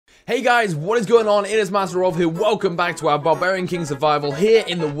Hey guys, what is going on? It is MasterOv here. Welcome back to our Barbarian King survival here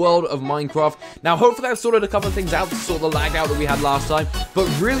in the world of Minecraft. Now, hopefully I've sorted a couple of things out to sort the lag out that we had last time. But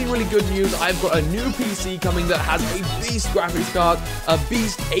really good news. I've got a new PC coming that has a beast graphics card, a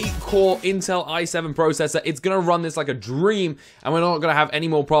beast 8-core Intel i7 processor. It's going to run this like a dream, and we're not going to have any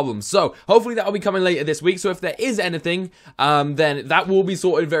more problems. So, hopefully that will be coming later this week. So if there is anything, then that will be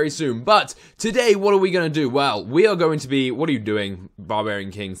sorted very soon. But today, what are we going to do? Well, we are going to be... What are you doing,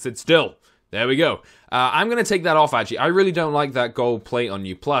 Barbarian King? Sit still. There we go. I'm going to take that off, actually. I really don't like that gold plate on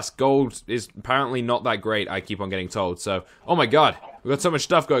you. Plus, gold is apparently not that great, I keep on getting told. So, oh my god. We've got so much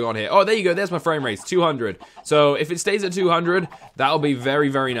stuff going on here. Oh, there you go. There's my frame rate. 200. So, if it stays at 200, that'll be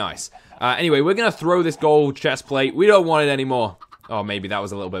very nice. Anyway, we're going to throw this gold chest plate. We don't want it anymore. Oh, maybe that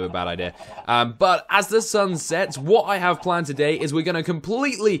was a little bit of a bad idea. But as the sun sets, what I have planned today is we're going to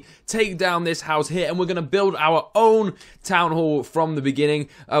completely take down this house here, and we're going to build our own town hall from the beginning.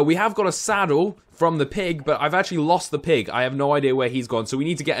 We have got a saddle from the pig, but I've actually lost the pig. I have no idea where he's gone, so we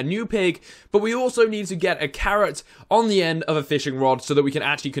need to get a new pig, but we also need to get a carrot on the end of a fishing rod so that we can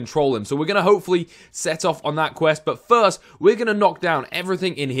actually control him. So we're going to hopefully set off on that quest, but first, we're going to knock down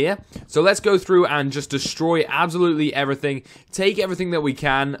everything in here. So let's go through and just destroy absolutely everything. Take everything that we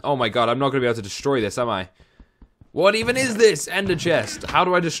can. Oh my god, I'm not going to be able to destroy this, am I? What even is this? Ender chest. How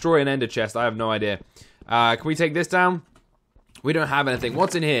do I destroy an ender chest? I have no idea. Can we take this down? We don't have anything.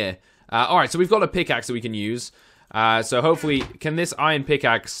 What's in here? Alright, so we've got a pickaxe that we can use. So hopefully, can this iron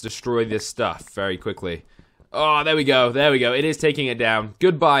pickaxe destroy this stuff very quickly? Oh, there we go. There we go. It is taking it down.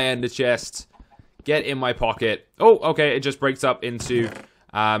 Goodbye, ender chest. Get in my pocket. Oh, okay. It just breaks up into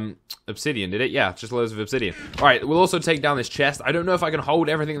obsidian, did it? Yeah, just loads of obsidian. Alright, we'll also take down this chest. I don't know if I can hold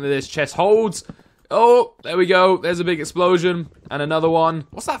everything that this chest holds. Oh, there we go. There's a big explosion. And another one.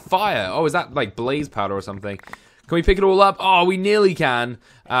 What's that fire? Oh, is that like blaze powder or something? Can we pick it all up? Oh, we nearly can.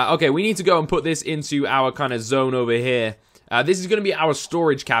 Okay, we need to go and put this into our kind of zone over here. This is going to be our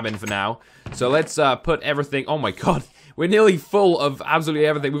storage cabin for now. So let's put everything... Oh my god, we're nearly full of absolutely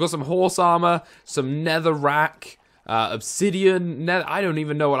everything. We've got some horse armor, some nether rack, obsidian. I don't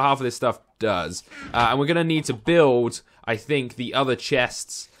even know what half of this stuff does. And we're going to need to build, I think, the other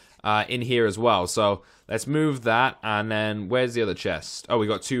chests in here as well. So let's move that. And then where's the other chest? Oh, we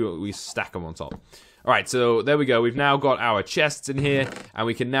got two. We stack them on top. Alright, so there we go. We've now got our chests in here, and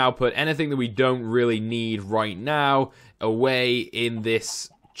we can now put anything that we don't really need right now away in this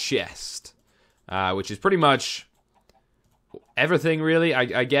chest. Which is pretty much everything, really,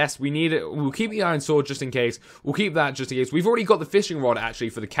 I guess. We need it. We'll keep the iron sword just in case. We'll keep that just in case. We've already got the fishing rod, actually,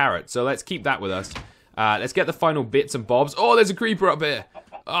 for the carrot, so let's keep that with us. Let's get the final bits and bobs. Oh, there's a creeper up here.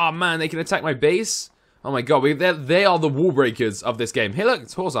 Oh, man, they can attack my base. Oh, my god, they are the wall breakers of this game. Hey, look,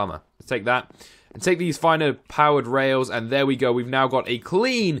 it's horse armor. Let's take that. And take these finer powered rails, and there we go. We've now got a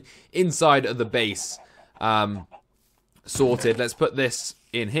clean inside of the base sorted. Let's put this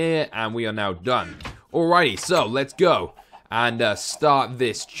in here, and we are now done. Alrighty, so let's go and start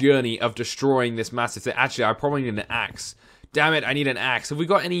this journey of destroying this massive thing. Actually, I probably need an axe. Damn it, I need an axe. Have we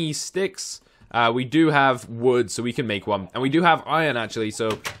got any sticks? We do have wood, so we can make one. And we do have iron, actually,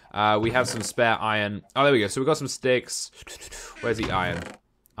 so we have some spare iron. Oh, there we go. So we've got some sticks. Where's the iron?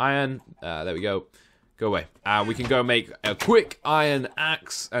 Iron, there we go. Go away. We can go make a quick iron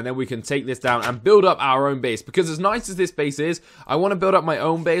axe, and then we can take this down and build up our own base. Because as nice as this base is, I want to build up my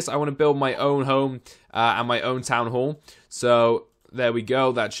own base. I want to build my own home and my own town hall. So there we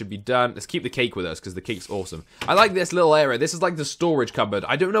go. That should be done. Let's keep the cake with us because the cake's awesome. I like this little area. This is like the storage cupboard.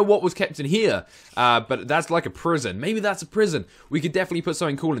 I don't know what was kept in here, but that's like a prison. Maybe that's a prison. We could definitely put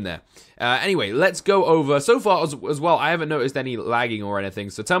something cool in there. Anyway, let's go over. So far as well, I haven't noticed any lagging or anything,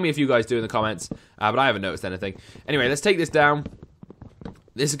 so tell me if you guys do in the comments, but I haven't noticed anything. Anyway, let's take this down.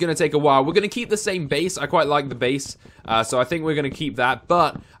 This is going to take a while. We're going to keep the same base. I quite like the base, so I think we're going to keep that,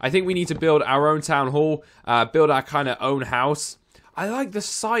 but I think we need to build our own town hall, build our kind of own house. I like the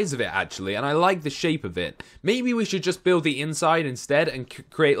size of it, actually, and I like the shape of it. Maybe we should just build the inside instead and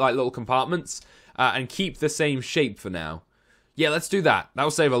create, like, little compartments and keep the same shape for now. Yeah, let's do that. That will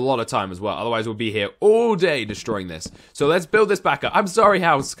save a lot of time as well. Otherwise, we'll be here all day destroying this. So let's build this back up. I'm sorry,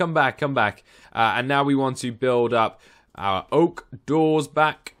 house. Come back, come back. And now we want to build up our oak doors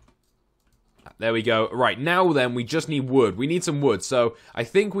back. There we go. Right, now then, we just need wood. We need some wood. So I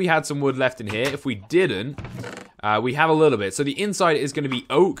think we had some wood left in here. If we didn't... we have a little bit. So the inside is going to be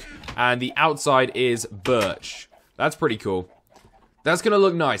oak, and the outside is birch. That's pretty cool. That's going to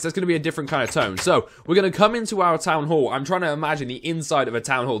look nice. That's going to be a different kind of tone. So, we're going to come into our town hall. I'm trying to imagine the inside of a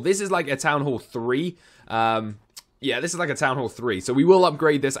town hall. This is like a town hall 3. Yeah, this is like a town hall 3. So, we will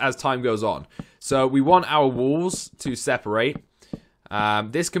upgrade this as time goes on. So, we want our walls to separate.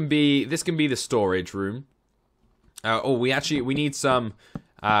 This can be the storage room. Oh, we need some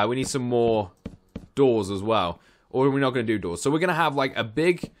more doors as well. Or we're not going to do doors. So we're going to have like a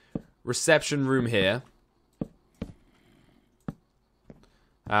big reception room here.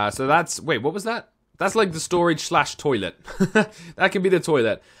 So that's, wait, what was that? That's like the storage / toilet. That can be the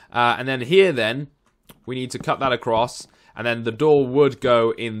toilet. And then here then, we need to cut that across. And then the door would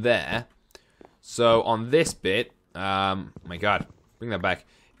go in there. So on this bit, oh my god, bring that back.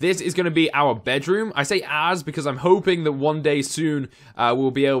 This is going to be our bedroom. I say as because I'm hoping that one day soon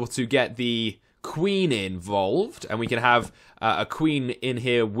we'll be able to get the queen involved. And we can have a queen in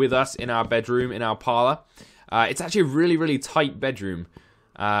here with us in our bedroom, in our parlor. It's actually a really, really tight bedroom.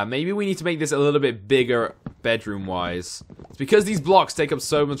 Maybe we need to make this a little bit bigger bedroom-wise. It's because these blocks take up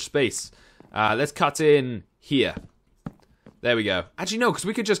so much space. Let's cut in here. There we go. Actually, no, because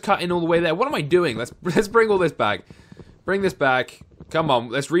we could just cut in all the way there. What am I doing? Let's bring all this back. Bring this back. Come on,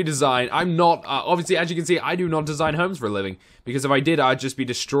 let's redesign. I'm not, obviously, as you can see, I do not design homes for a living. Because if I did, I'd just be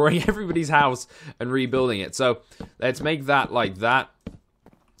destroying everybody's house and rebuilding it. So, let's make that like that.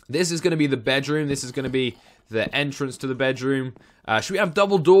 This is going to be the bedroom. This is going to be the entrance to the bedroom. Should we have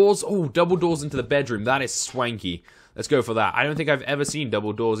double doors? Oh, double doors into the bedroom. That is swanky. Let's go for that. I don't think I've ever seen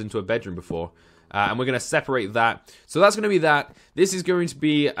double doors into a bedroom before. And we're going to separate that. So that's going to be that. This is going to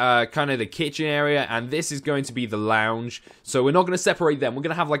be kind of the kitchen area. And this is going to be the lounge. So we're not going to separate them. We're going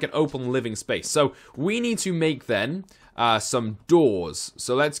to have like an open living space. So we need to make then some doors.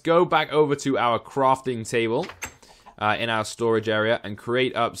 So let's go back over to our crafting table in our storage area. And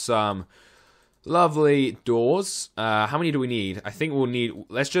create up some lovely doors. How many do we need? I think we'll need...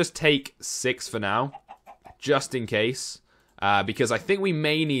 Let's just take 6 for now. Just in case. Because I think we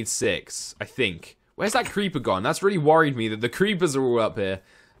may need 6. I think. Where's that creeper gone? That's really worried me that the creepers are all up here.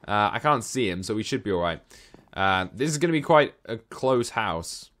 I can't see him, so we should be alright. This is going to be quite a close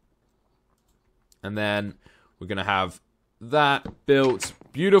house. And then we're going to have that built.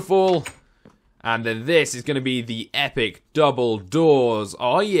 Beautiful. And then this is going to be the epic double doors.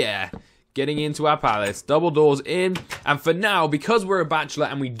 Oh yeah. Getting into our palace. Double doors in. And for now, because we're a bachelor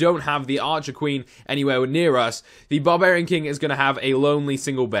and we don't have the Archer Queen anywhere near us, the Barbarian King is going to have a lonely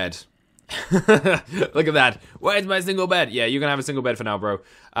single bed. Look at that. Where's my single bed? Yeah, you're going to have a single bed for now, bro.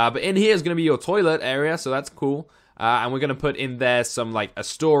 But in here is going to be your toilet area, so that's cool. And we're going to put in there some, like, a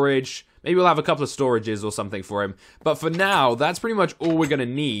storage. Maybe we'll have a couple of storages or something for him. But for now, that's pretty much all we're going to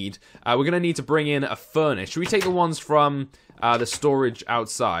need. We're going to need to bring in a furnace. Should we take the ones from the storage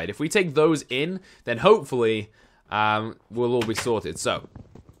outside? If we take those in, then hopefully we'll all be sorted. So,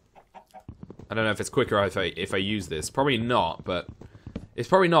 I don't know if it's quicker if I use this. Probably not, but... It's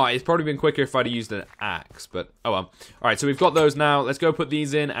probably not. It's probably been quicker if I'd used an axe, but oh well. Alright, so we've got those now. Let's go put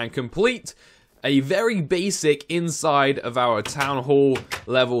these in and complete a very basic inside of our Town Hall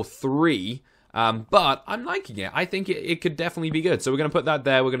level 3. But I'm liking it. I think it could definitely be good. So we're going to put that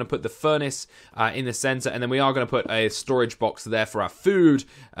there. We're going to put the furnace in the center. And then we are going to put a storage box there for our food.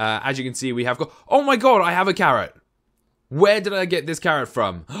 As you can see, we have got... Oh my god, I have a carrot. Where did I get this carrot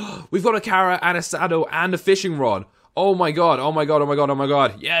from? We've got a carrot and a saddle and a fishing rod. Oh my god, oh my god, oh my god, oh my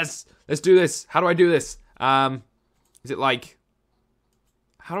god. Yes, let's do this. How do I do this? Is it like...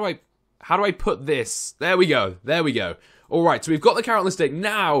 How do I put this? There we go, there we go. Alright, so we've got the carrot on the stick.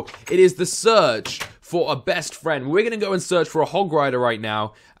 Now, it is the search for a best friend. We're going to go and search for a hog rider right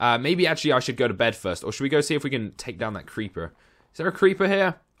now. Maybe actually I should go to bed first. Or should we go see if we can take down that creeper? Is there a creeper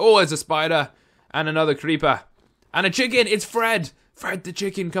here? Oh, there's a spider. And another creeper. And a chicken. It's Fred. Fred the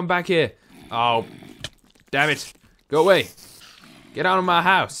chicken, come back here. Oh, damn it. Go away. Get out of my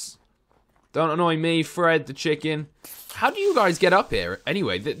house. Don't annoy me, Fred the chicken. How do you guys get up here?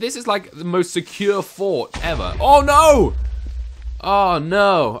 Anyway, this is like the most secure fort ever. Oh no! Oh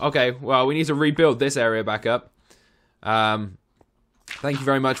no. Okay, well, we need to rebuild this area back up. Thank you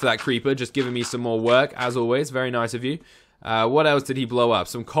very much for that creeper, just giving me some more work, as always. Very nice of you. What else did he blow up?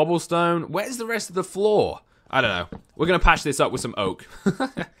 Some cobblestone. Where's the rest of the floor? I don't know. We're going to patch this up with some oak.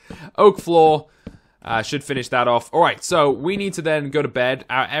 Oak floor. Should finish that off. Alright, so we need to then go to bed.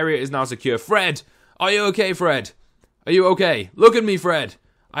 Our area is now secure. Fred! Are you okay, Fred? Are you okay? Look at me, Fred.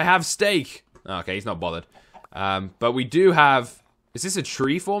 I have steak. Okay, he's not bothered. But we do have... Is this a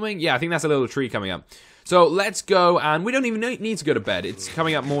tree forming? Yeah, I think that's a little tree coming up. So let's go, and we don't even need to go to bed. It's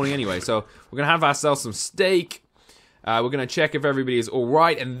coming up morning anyway, so we're going to have ourselves some steak. We're going to check if everybody is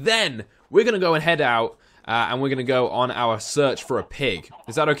alright, and then we're going to go and head out, and we're going to go on our search for a pig.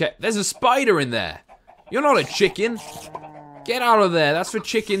 Is that okay? There's a spider in there. You're not a chicken. Get out of there. That's for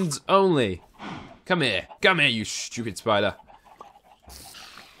chickens only. Come here. Come here, you stupid spider.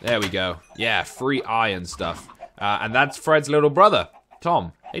 There we go. Yeah, free iron stuff. And that's Fred's little brother.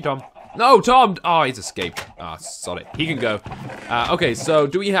 Tom. Hey, Tom. No, Tom! Oh, he's escaped. Ah, sod it. He can go. Okay, so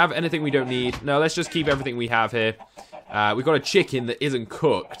do we have anything we don't need? No, let's just keep everything we have here. We've got a chicken that isn't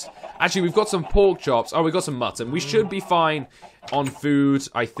cooked. Actually, we've got some pork chops. Oh, we've got some mutton. We should be fine on food,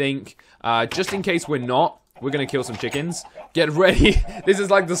 I think. Just in case we're not, we're going to kill some chickens. Get ready. This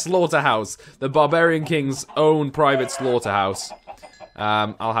is like the slaughterhouse. The Barbarian King's own private slaughterhouse.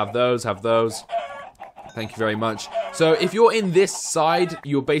 I'll have those, Thank you very much. So, if you're in this side,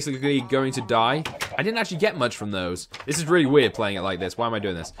 you're basically going to die. I didn't actually get much from those. This is really weird playing it like this. Why am I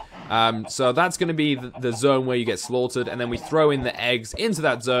doing this? So, that's going to be the zone where you get slaughtered, and then we throw in the eggs into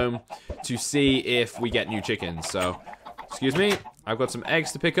that zone to see if we get new chickens. So, excuse me. I've got some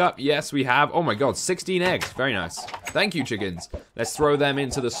eggs to pick up. Yes, we have. Oh my god, 16 eggs. Very nice. Thank you, chickens. Let's throw them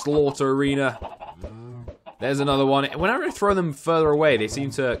into the slaughter arena. There's another one. Whenever I throw them further away, they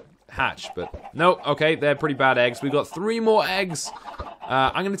seem to hatch, but nope. Okay, they're pretty bad eggs. We've got 3 more eggs.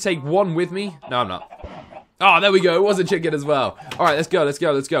 I'm gonna take one with me. No, I'm not. Oh, there we go. It was a chicken as well. All right, let's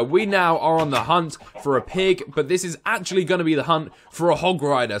go. We now are on the hunt for a pig, but this is actually going to be the hunt for a hog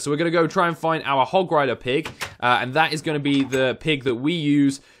rider. So we're going to go try and find our hog rider pig, and that is going to be the pig that we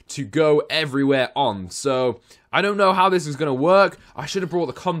use to go everywhere on. So I don't know how this is going to work. I should have brought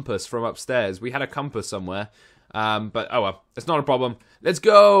the compass from upstairs. We had a compass somewhere. But, oh well, it's not a problem. Let's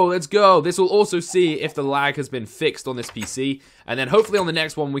go. This will also see if the lag has been fixed on this PC. And then hopefully on the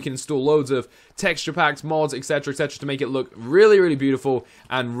next one, we can install loads of texture packs, mods, etc., to make it look really, really beautiful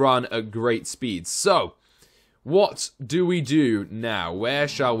and run at great speed. So, what do we do now? Where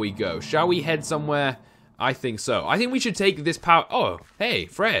shall we go? Shall we head somewhere? I think so. I think we should take this power... Oh, hey,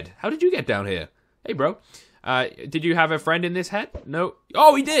 Fred. How did you get down here? Hey, bro. Did you have a friend in this head? No.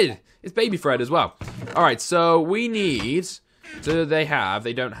 Oh, he did. It's baby Fred as well. All right, so we need...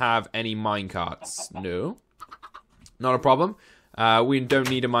 They don't have any minecarts. No. Not a problem. We don't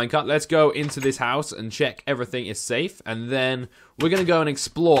need a minecart. Let's go into this house and check everything is safe. And then we're going to go and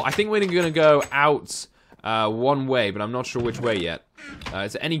explore. I think we're going to go out one way, but I'm not sure which way yet.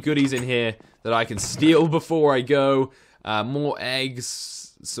 Is there any goodies in here that I can steal before I go? More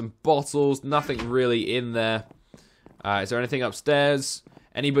eggs, some bottles, nothing really in there. Is there anything upstairs?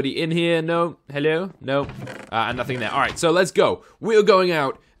 Anybody in here? No? Hello? No? And nothing there. Alright, so let's go. We're going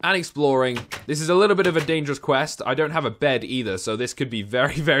out and exploring. This is a little bit of a dangerous quest. I don't have a bed either, so this could be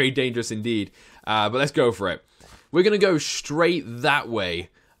very, very dangerous indeed. But let's go for it. We're going to go straight that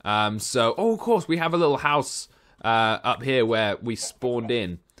way. Oh, of course, we have a little house up here where we spawned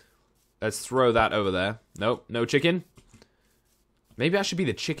in. Let's throw that over there. Nope, no chicken. Maybe I should be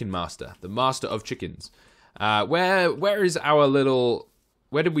the chicken master. The master of chickens. Where is our little...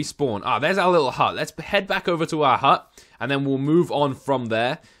 Where did we spawn? Ah, there's our little hut. Let's head back over to our hut, and then we'll move on from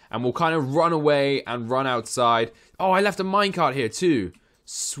there, and we'll kind of run away and run outside. Oh, I left a minecart here too.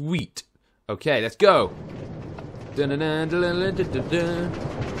 Sweet. Okay, let's go. We're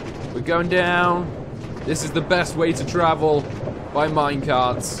going down. This is the best way to travel, by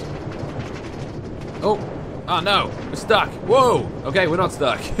minecarts. Oh no, we're stuck. Whoa. Okay, we're not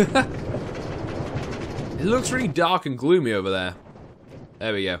stuck. It looks really dark and gloomy over there.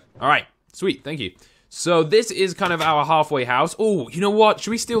 There we go. Alright, sweet, thank you. So this is kind of our halfway house. Oh, you know what?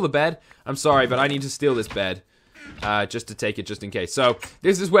 Should we steal the bed? I'm sorry, but I need to steal this bed. Just to take it, just in case. So,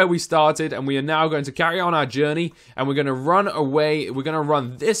 this is where we started, and we are now going to carry on our journey, and we're going to run away. We're going to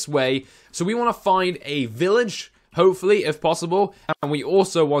run this way. So we want to find a village, hopefully, if possible. And we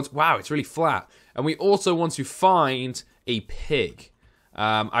also want... Wow, it's really flat. And we also want to find a pig.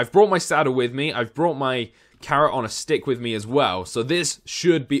 I've brought my saddle with me. I've brought my... carrot on a stick with me as well, so this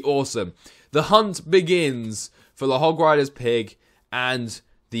should be awesome. The hunt begins for the Hog Rider's pig and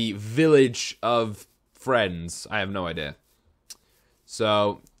the village of friends. I have no idea.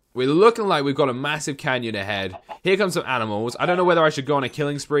 So we're looking like we've got a massive canyon ahead. Here come some animals. I don't know whether I should go on a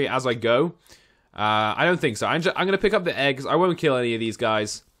killing spree as I go. I don't think so. I'm gonna pick up the eggs. I won't kill any of these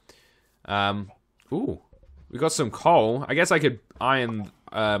guys. Ooh, we got some coal. I guess I could mine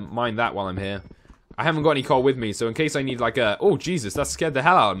that while I'm here. I haven't got any coal with me, so in case I need like a... Oh, Jesus, that scared the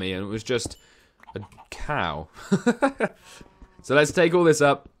hell out of me, and it was just a cow. So let's take all this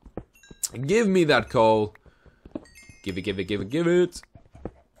up. Give me that coal. Give it.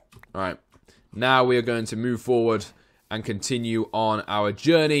 Alright. Now we are going to move forward and continue on our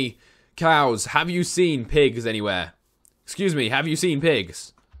journey. Cows, have you seen pigs anywhere? Excuse me, have you seen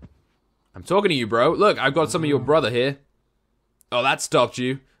pigs? I'm talking to you, bro. Look, I've got some of your brother here. Oh, that stopped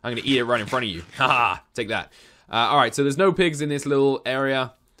you. I'm going to eat it right in front of you. Haha, take that. Alright, so there's no pigs in this little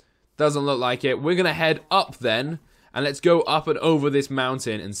area. Doesn't look like it. We're going to head up then. And let's go up and over this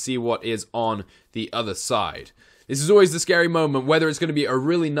mountain and see what is on the other side. This is always the scary moment, whether it's going to be a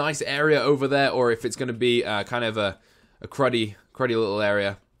really nice area over there or if it's going to be kind of a cruddy little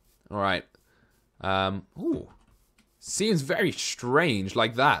area. Alright. Ooh. Seems very strange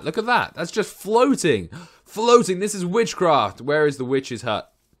like that. Look at that. That's just floating. Floating. This is witchcraft. Where is the witch's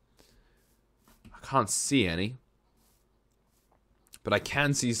hut? I can't see any. But I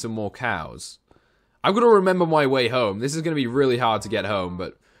can see some more cows. I'm going to remember my way home. This is going to be really hard to get home,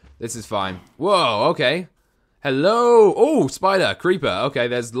 but this is fine. Whoa, okay. Hello. Oh, spider, creeper. Okay,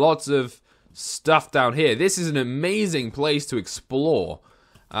 there's lots of stuff down here. This is an amazing place to explore.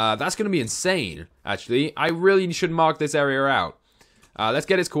 That's going to be insane, actually. I really should mark this area out. Let's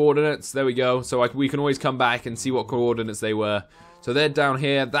get its coordinates. There we go. So we can always come back and see what coordinates they were. So they're down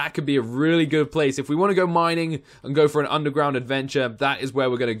here. That could be a really good place. If we want to go mining and go for an underground adventure, that is where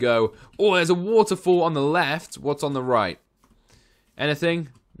we're going to go. Oh, there's a waterfall on the left. What's on the right? Anything?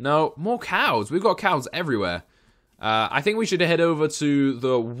 No. More cows. We've got cows everywhere. I think we should head over to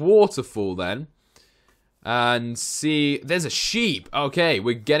the waterfall then. And see, there's a sheep. Okay,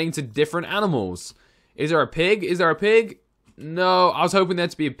 we're getting to different animals. Is there a pig? Is there a pig? No, I was hoping there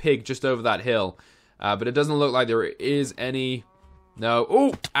to be a pig just over that hill. But it doesn't look like there is any. No.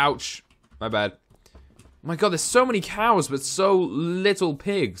 Oh, ouch. My bad. My god, there's so many cows, but so little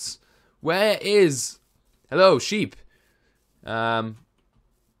pigs. Where is... Hello, sheep.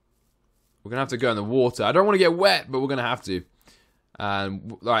 We're gonna have to go in the water. I don't want to get wet, but we're gonna have to.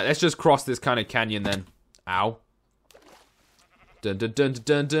 Alright, let's just cross this kind of canyon then. Ow. Dun, dun, dun,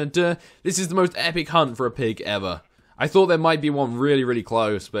 dun, dun, dun. This is the most epic hunt for a pig ever. I thought there might be one really, really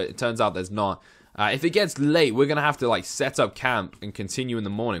close, but it turns out there's not. If it gets late, we're going to have to like set up camp and continue in the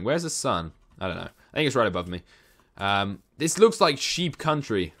morning. Where's the sun? I don't know. I think it's right above me. This looks like sheep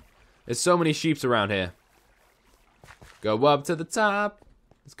country. There's so many sheeps around here. Go up to the top.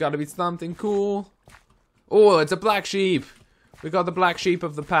 It's got to be something cool. Oh, it's a black sheep. We got the black sheep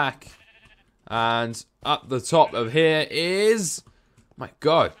of the pack. And up the top of here is... My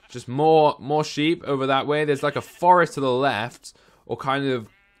god, just more sheep over that way. There's like a forest to the left, or kind of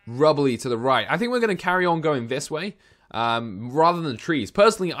rubbly to the right. I think we're going to carry on going this way, rather than the trees.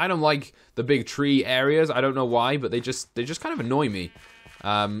 Personally, I don't like the big tree areas. I don't know why, but they just kind of annoy me.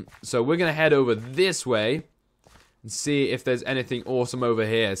 So we're going to head over this way and see if there's anything awesome over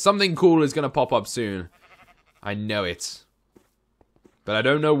here. Something cool is going to pop up soon. I know it. But I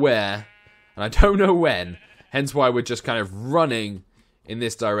don't know where, and I don't know when. Hence why we're just kind of running in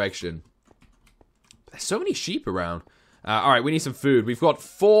this direction. There's so many sheep around. Alright, we need some food. We've got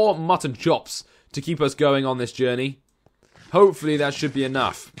 4 mutton chops to keep us going on this journey. Hopefully that should be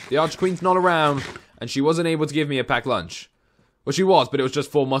enough. The Archqueen's not around, and she wasn't able to give me a packed lunch. Well, she was, but it was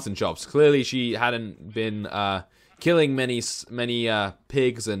just 4 mutton chops. Clearly she hadn't been killing many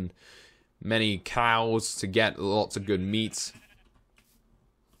pigs and many cows to get lots of good meat.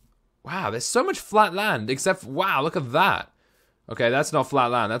 Wow, there's so much flat land, except, wow, look at that. Okay, that's not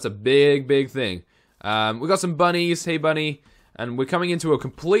flat land. That's a big, big thing. We got some bunnies. Hey, bunny. And we're coming into a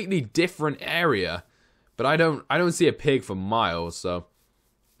completely different area. But I don't see a pig for miles, so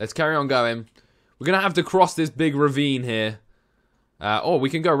let's carry on going. We're going to have to cross this big ravine here. Oh, we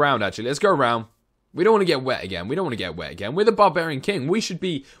can go around, actually. Let's go around. We don't want to get wet again. We don't want to get wet again. We're the Barbarian King. We should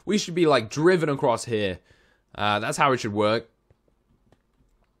be like, driven across here. That's how it should work.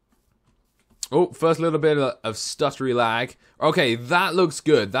 Oh, first little bit of stuttery lag. Okay, that looks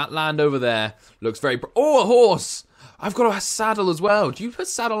good. That land over there looks very... Oh, a horse! I've got a saddle as well. Do you put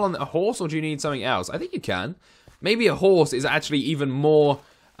saddle on a horse, or do you need something else? I think you can. Maybe a horse is actually even more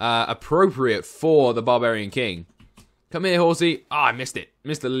appropriate for the Barbarian King. Come here, horsey. Ah, I missed it.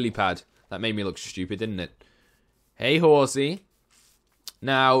 Missed the lily pad. That made me look stupid, didn't it? Hey, horsey.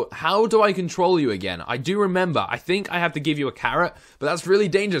 Now, how do I control you again? I do remember, I think I have to give you a carrot, but that's really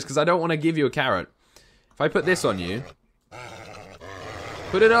dangerous because I don't want to give you a carrot. If I put this on you...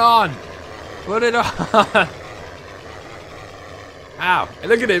 Put it on! Put it on! Ow.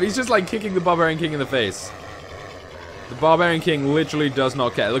 Look at him, he's just like kicking the Barbarian King in the face. The Barbarian King literally does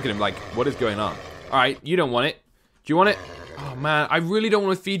not care. Look at him, like, what is going on? Alright, you don't want it. Do you want it? Oh man, I really don't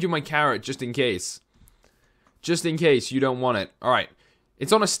want to feed you my carrot, just in case. Just in case you don't want it. Alright.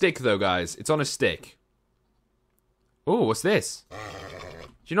 It's on a stick, though, guys. It's on a stick. Oh, what's this? Do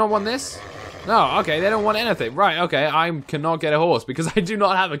you not want this? No, okay, they don't want anything. Right, okay, I cannot get a horse because I do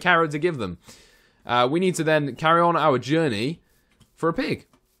not have a carrot to give them. We need to then carry on our journey for a pig.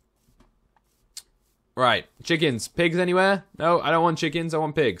 Right, chickens. Pigs anywhere? No, I don't want chickens, I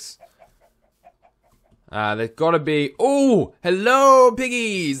want pigs. They've got to be... Oh, hello,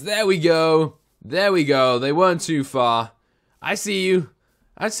 piggies! There we go. There we go. They weren't too far. I see you.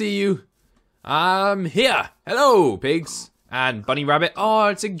 I see you. I'm here. Hello, pigs. And bunny rabbit. Oh,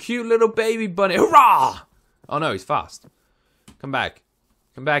 it's a cute little baby bunny. Hurrah! Oh no, he's fast. Come back.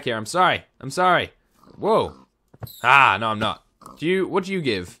 Come back here. I'm sorry. I'm sorry. Whoa. Ah, no, I'm not. What do you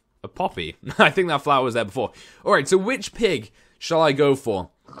give? A poppy? I think that flower was there before. Alright, so which pig shall I go for?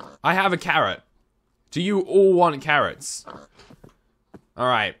 I have a carrot. Do you all want carrots?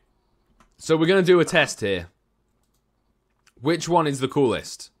 Alright. So we're gonna do a test here. Which one is the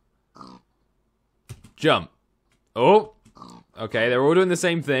coolest? Jump. Oh. Okay, they're all doing the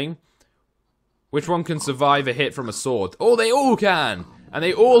same thing. Which one can survive a hit from a sword? Oh, they all can! And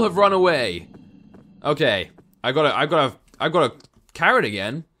they all have run away. Okay. I got a carrot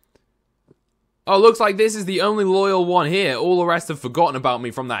again. Oh, looks like this is the only loyal one here. All the rest have forgotten about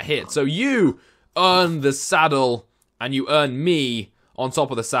me from that hit. So you earn the saddle, and you earn me on top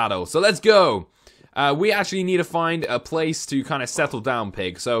of the saddle. So let's go. We actually need to find a place to kind of settle down,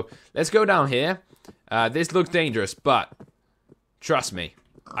 pig. So let's go down here. This looks dangerous, but trust me,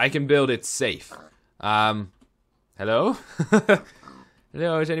 I can build it safe. Hello?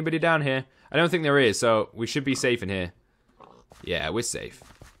 Hello, is anybody down here? I don't think there is, so we should be safe in here. Yeah, we're safe.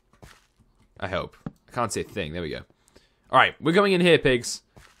 I hope. I can't see a thing. There we go. Alright, we're going in here, pigs.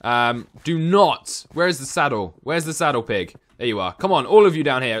 Do not. Where's the saddle? Where's the saddle, pig? There you are. Come on, all of you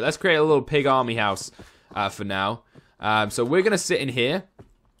down here. Let's create a little pig army house for now. So we're going to sit in here.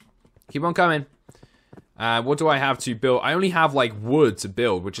 Keep on coming. What do I have to build? I only have, like, wood to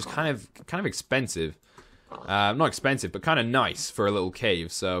build, which is kind of expensive. Not expensive, but kind of nice for a little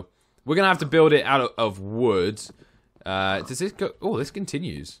cave. So we're going to have to build it out of wood. Does this go? Oh, this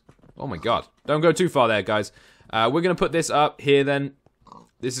continues. Oh my god. Don't go too far there, guys. We're going to put this up here then.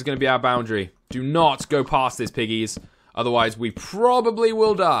 This is going to be our boundary. Do not go past this, piggies. Otherwise, we probably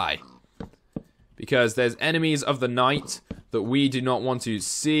will die. Because there's enemies of the night that we do not want to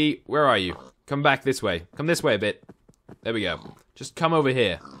see. Where are you? Come back this way. Come this way a bit. There we go. Just come over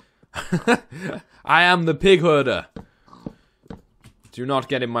here. I am the pig herder. Do not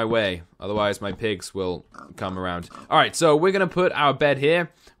get in my way. Otherwise, my pigs will come around. Alright, so we're going to put our bed here.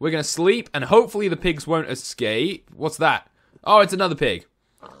 We're going to sleep, and hopefully the pigs won't escape. What's that? Oh, it's another pig.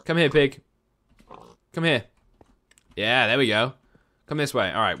 Come here, pig. Come here. Yeah, there we go. Come this way.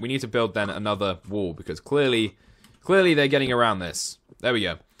 Alright, we need to build then another wall, because clearly they're getting around this. There we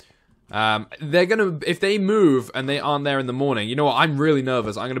go. They're gonna, if they move and they aren't there in the morning, you know what, I'm really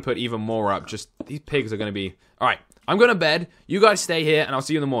nervous. I'm gonna put even more up. Just, these pigs are gonna be... Alright, I'm going to bed. You guys stay here, and I'll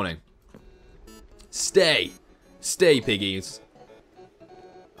see you in the morning. Stay. Stay, piggies.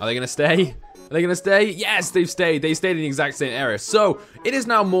 Are they going to stay? Are they going to stay? Yes, they've stayed. They stayed in the exact same area. So, it is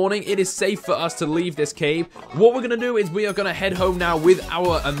now morning. It is safe for us to leave this cave. What we're going to do is we are going to head home now with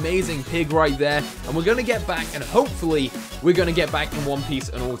our amazing pig right there. And we're going to get back, and hopefully, we're going to get back in one piece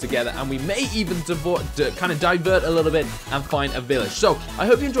and all together. And we may even kind of divert a little bit and find a village. So, I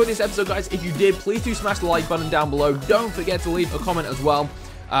hope you enjoyed this episode, guys. If you did, please do smash the like button down below. Don't forget to leave a comment as well.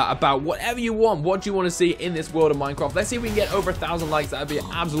 About whatever you want. What do you want to see in this world of Minecraft? Let's see if we can get over 1,000 likes. That'd be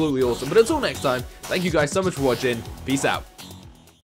absolutely awesome. But until next time, thank you guys so much for watching. Peace out.